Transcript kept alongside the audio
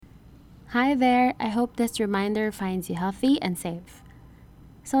Hi there, I hope this reminder finds you healthy and safe.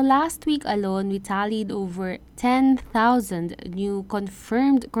 So last week alone, we tallied over 10,000 new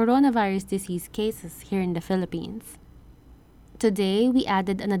confirmed coronavirus disease cases here in the Philippines. Today, we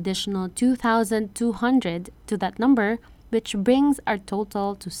added an additional 2,200 to that number, which brings our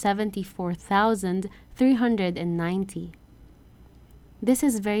total to 74,390. This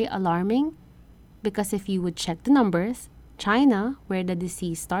is very alarming because if you would check the numbers, China, where the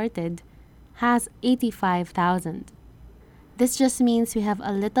disease started, has 85,000. This just means we have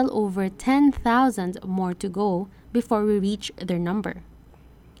a little over 10,000 more to go before we reach their number.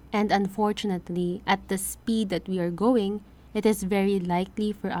 And unfortunately, at the speed that we are going, it is very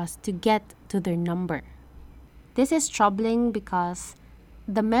likely for us to get to their number. This is troubling because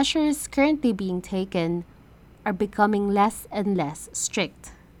the measures currently being taken are becoming less and less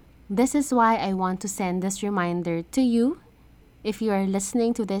strict. This is why I want to send this reminder to you if you are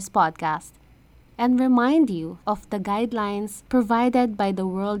listening to this podcast and remind you of the guidelines provided by the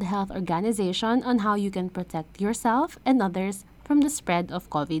World Health Organization on how you can protect yourself and others from the spread of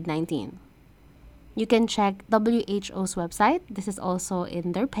COVID-19. You can check WHO's website. This is also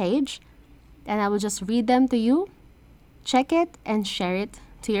in their page. And I will just read them to you. Check it and share it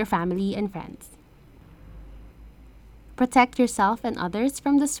to your family and friends. Protect yourself and others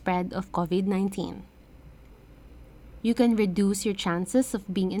from the spread of COVID-19. You can reduce your chances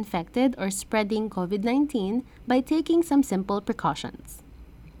of being infected or spreading COVID-19 by taking some simple precautions.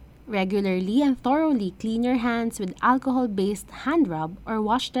 Regularly and thoroughly clean your hands with alcohol-based hand rub or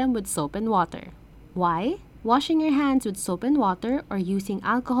wash them with soap and water. Why? Washing your hands with soap and water or using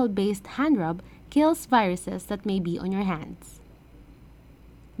alcohol-based hand rub kills viruses that may be on your hands.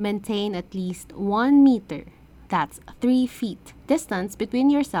 Maintain at least 1 meter, that's 3 feet, distance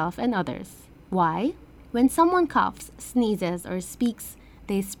between yourself and others. Why? When someone coughs, sneezes, or speaks,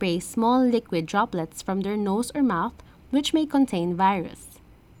 they spray small liquid droplets from their nose or mouth, which may contain virus.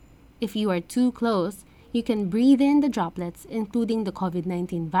 If you are too close, you can breathe in the droplets, including the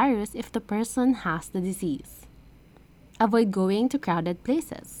COVID-19 virus, if the person has the disease. Avoid going to crowded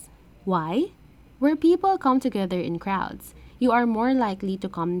places. Why? Where people come together in crowds, you are more likely to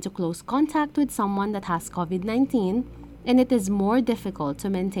come into close contact with someone that has COVID-19, and it is more difficult to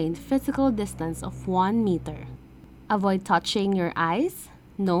maintain physical distance of 1 meter. Avoid touching your eyes,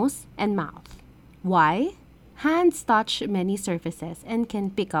 nose, and mouth. Why? Hands touch many surfaces and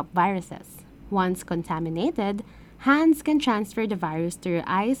can pick up viruses. Once contaminated, hands can transfer the virus to your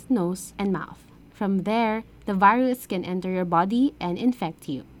eyes, nose, and mouth. From there, the virus can enter your body and infect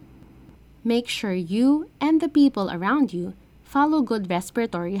you. Make sure you and the people around you follow good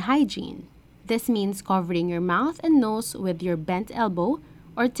respiratory hygiene. This means covering your mouth and nose with your bent elbow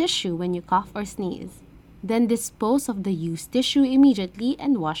or tissue when you cough or sneeze. Then dispose of the used tissue immediately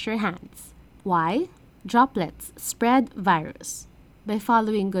and wash your hands. Why? Droplets spread virus. By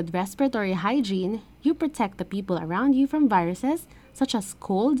following good respiratory hygiene, you protect the people around you from viruses such as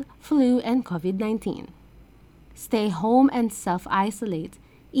cold, flu, and COVID-19. Stay home and self-isolate,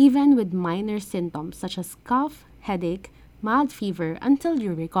 even with minor symptoms such as cough, headache, mild fever until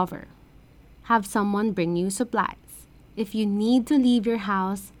you recover. Have someone bring you supplies. If you need to leave your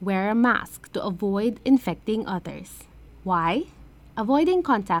house, wear a mask to avoid infecting others. Why? Avoiding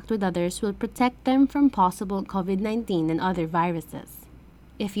contact with others will protect them from possible COVID-19 and other viruses.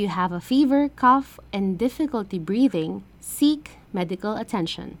 If you have a fever, cough, and difficulty breathing, seek medical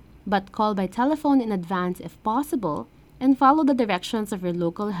attention. But call by telephone in advance if possible and follow the directions of your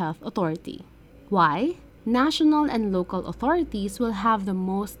local health authority. Why? National and local authorities will have the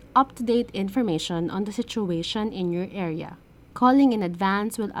most up-to-date information on the situation in your area. Calling in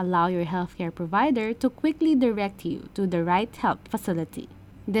advance will allow your healthcare provider to quickly direct you to the right health facility.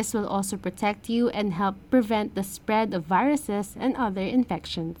 This will also protect you and help prevent the spread of viruses and other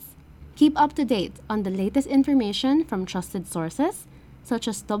infections. Keep up to date on the latest information from trusted sources such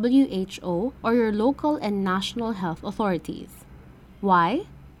as WHO or your local and national health authorities. Why?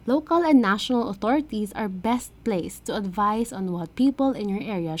 Local and national authorities are best placed to advise on what people in your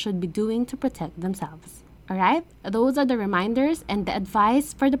area should be doing to protect themselves. Alright, those are the reminders and the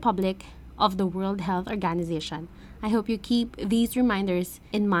advice for the public of the World Health Organization. I hope you keep these reminders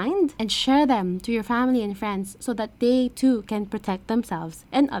in mind and share them to your family and friends so that they too can protect themselves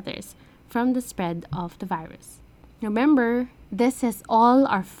and others from the spread of the virus. Remember, this is all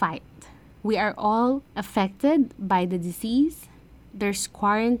our fight. We are all affected by the disease. There's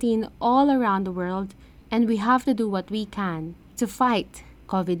quarantine all around the world, and we have to do what we can to fight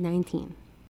COVID-19.